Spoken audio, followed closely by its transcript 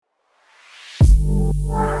Hello,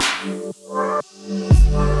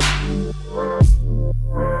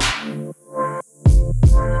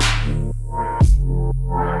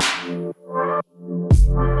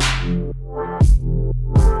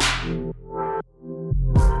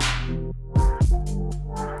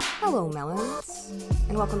 Melons,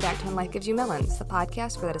 and welcome back to When Life Gives You Melons, the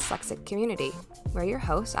podcast for the dyslexic community. We're your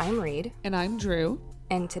hosts. I'm Reed. And I'm Drew.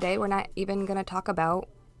 And today we're not even going to talk about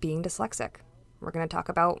being dyslexic. We're going to talk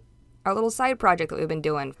about our little side project that we've been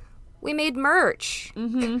doing. We made merch.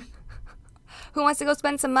 Mm-hmm. Who wants to go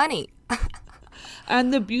spend some money?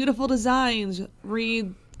 And the beautiful designs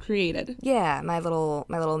Reed created. Yeah, my little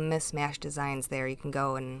mismatched designs there. You can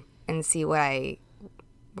go and see what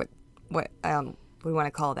we want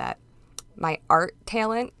to call that. My art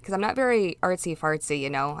talent, because I'm not very artsy fartsy, you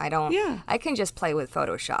know. I can just play with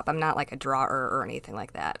Photoshop. I'm not like a drawer or anything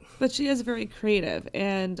like that. But she is very creative,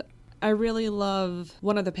 and I really love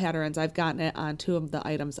one of the patterns. I've gotten it on two of the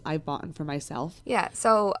items I've bought for myself. Yeah,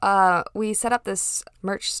 so we set up this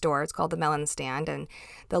merch store. It's called the Melon Stand, and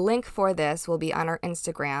the link for this will be on our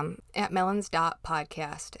Instagram at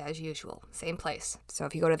melons.podcast, as usual. Same place. So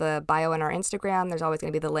if you go to the bio on our Instagram, there's always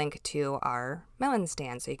going to be the link to our Melon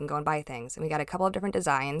Stand, so you can go and buy things. And we got a couple of different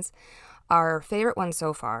designs. Our favorite one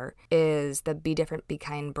so far is the Be Different, Be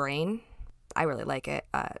Kind brain. I really like it.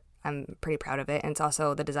 I'm pretty proud of it. And it's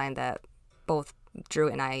also the design that both Drew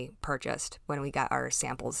and I purchased when we got our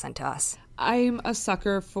samples sent to us. I'm a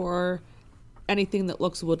sucker for anything that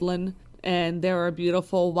looks woodland. And there are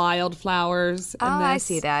beautiful wildflowers. I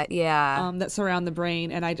see that. Yeah. That surround the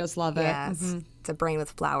brain. And I just love it. Yeah, it's a brain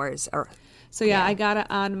with flowers. So yeah, I got it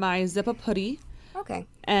on my Zip-Up hoodie. Okay.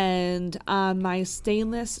 And on my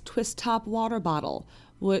stainless twist top water bottle,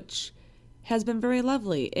 which has been very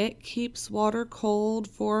lovely. It keeps water cold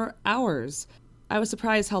for hours. I was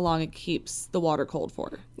surprised how long it keeps the water cold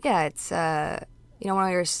for. Yeah, it's one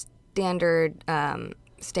of your standard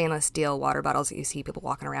stainless steel water bottles that you see people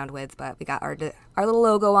walking around with, but we got our little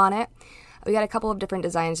logo on it. We got a couple of different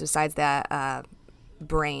designs besides that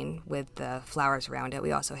brain with the flowers around it.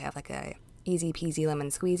 We also have like a easy peasy lemon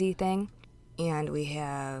squeezy thing, and we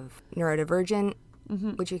have neurodivergent,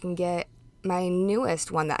 which you can get. My newest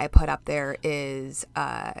one that I put up there is,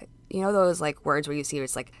 those like words where you see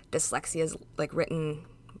it's like dyslexia is like written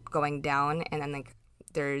going down, and then like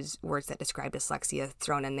there's words that describe dyslexia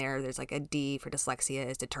thrown in there. There's like a D for dyslexia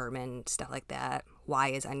is determined, stuff like that. Y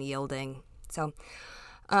is unyielding. So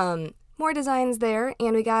more designs there.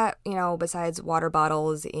 And we got, besides water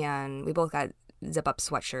bottles, and we both got zip-up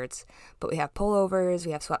sweatshirts, but we have pullovers,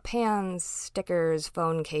 we have sweatpants, stickers,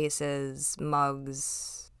 phone cases,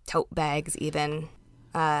 mugs, tote bags even,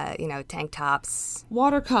 tank tops.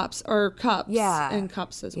 Water cups or cups. Yeah. And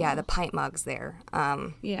cups as well. Yeah, the pint mugs there.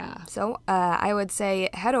 Yeah. So I would say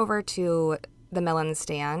head over to the Melon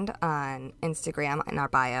Stand on Instagram in our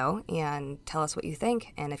bio and tell us what you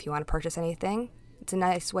think. And if you want to purchase anything, it's a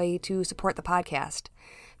nice way to support the podcast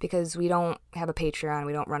because we don't have a Patreon.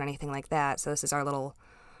 We don't run anything like that. So this is our little,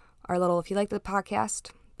 if you like the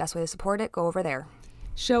podcast, best way to support it, go over there.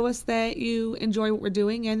 Show us that you enjoy what we're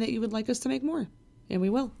doing and that you would like us to make more. And we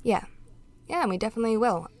will. Yeah. Yeah, and we definitely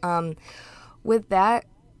will. With that,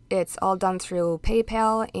 it's all done through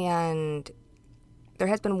PayPal, and there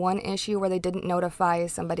has been one issue where they didn't notify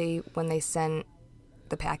somebody when they sent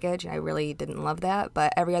the package. I really didn't love that,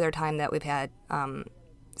 but every other time that we've had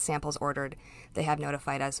samples ordered, they have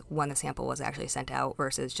notified us when the sample was actually sent out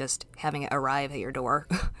versus just having it arrive at your door.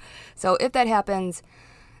 So if that happens,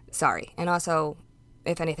 sorry. And also,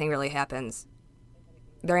 if anything really happens,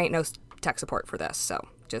 there ain't no tech support for this, so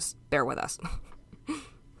just bear with us.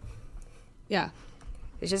 Yeah.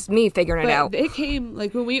 It's just me figuring it out. It came,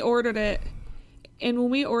 like, when we ordered it,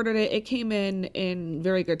 it came in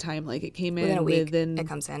very good time. Like, it came in within a week. It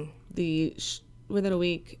comes in. Within a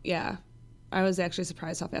week, yeah. I was actually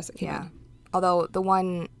surprised how fast it came in. Although it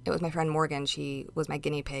was my friend Morgan, she was my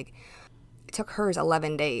guinea pig. It took hers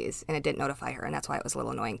 11 days, and it didn't notify her, and that's why it was a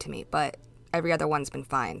little annoying to me. But every other one's been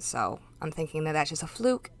fine, so I'm thinking that that's just a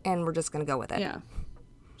fluke, and we're just going to go with it. Yeah.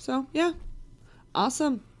 So, yeah.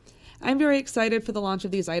 Awesome. I'm very excited for the launch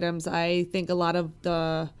of these items. I think I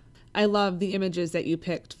love the images that you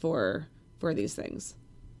picked for these things.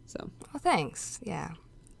 So. Well, thanks. Yeah.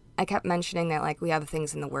 I kept mentioning that, like, we have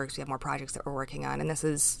things in the works. We have more projects that we're working on, and this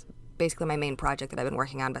is basically my main project that I've been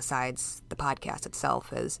working on besides the podcast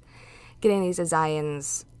itself is getting these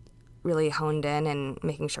designs really honed in and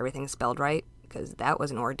making sure everything's spelled right, because that was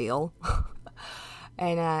an ordeal.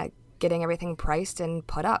 And getting everything priced and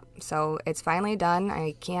put up. So it's finally done.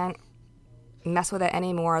 I can't mess with it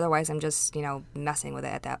anymore, otherwise I'm just, messing with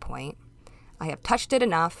it at that point. I have touched it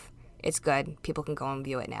enough. It's good. People can go and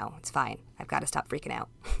view it now. It's fine. I've got to stop freaking out.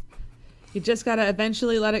 You just got to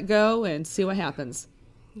eventually let it go and see what happens.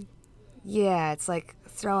 Yeah, it's like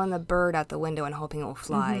throwing the bird out the window and hoping it will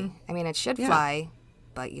fly. Mm-hmm. I mean, it should fly,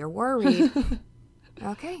 but you're worried.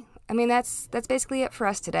 Okay. I mean, that's basically it for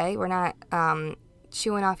us today. We're not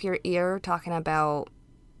chewing off your ear talking about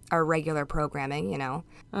our regular programming, you know.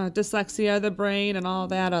 Dyslexia, the brain, and all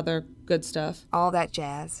that other good stuff. All that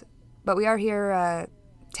jazz. But we are here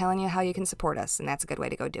telling you how you can support us, and that's a good way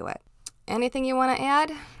to go do it. Anything you want to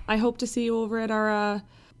add? I hope to see you over at our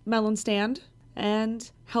melon stand and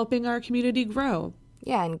helping our community grow.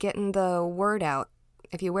 Yeah, and getting the word out.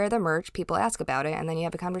 If you wear the merch, people ask about it, and then you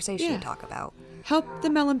have a conversation to talk about. Help the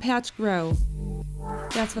melon patch grow.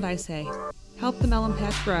 That's what I say. Help the melon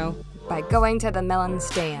patch grow. By going to the melon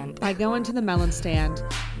stand. By going to the melon stand.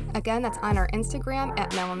 Again, that's on our Instagram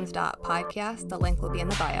at melons.podcast. The link will be in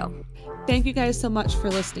the bio. Thank you guys so much for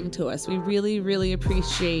listening to us. We really, really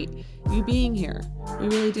appreciate you being here. We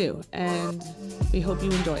really do. And we hope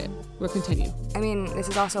you enjoy it. We'll continue. I mean, this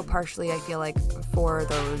is also partially, I feel like, for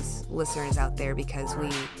those listeners out there because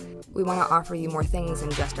we want to offer you more things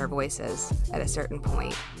than just our voices at a certain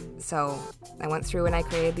point. So I went through and I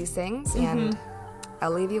created these things, and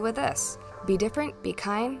I'll leave you with this. Be different, be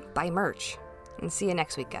kind, buy merch. And see you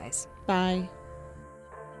next week, guys. Bye.